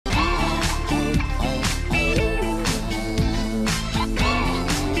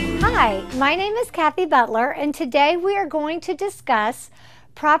Hi, my name is Kathy Butler, and today we are going to discuss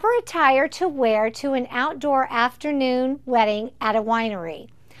proper attire to wear to an outdoor afternoon wedding at a winery.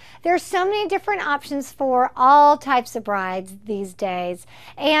 There are so many different options for all types of brides these days,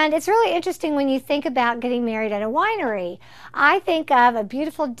 and it's really interesting when you think about getting married at a winery. I think of a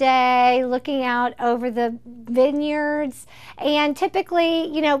beautiful day looking out over the vineyards, and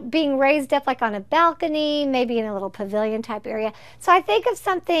typically, being raised up like on a balcony, maybe in a little pavilion type area. So I think of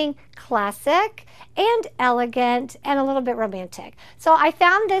something classic and elegant and a little bit romantic. So I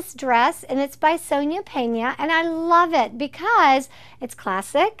found this dress, and it's by Sonia Pena, and I love it because it's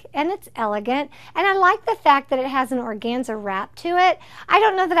classic and it's elegant, and I like the fact that it has an organza wrap to it. I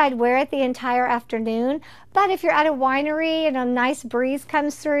don't know that I'd wear it the entire afternoon, but if you're at a winery and a nice breeze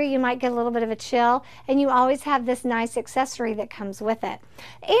comes through, you might get a little bit of a chill, and you always have this nice accessory that comes with it.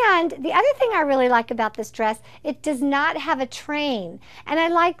 And the other thing I really like about this dress, it does not have a train, and I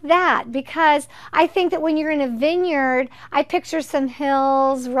like that because I think that when you're in a vineyard, I picture some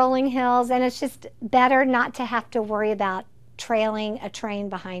hills, rolling hills, and it's just better not to have to worry about trailing a train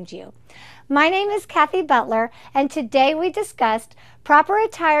behind you. My name is Kathy Butler, and today we discussed proper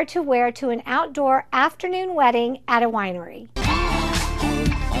attire to wear to an outdoor afternoon wedding at a winery.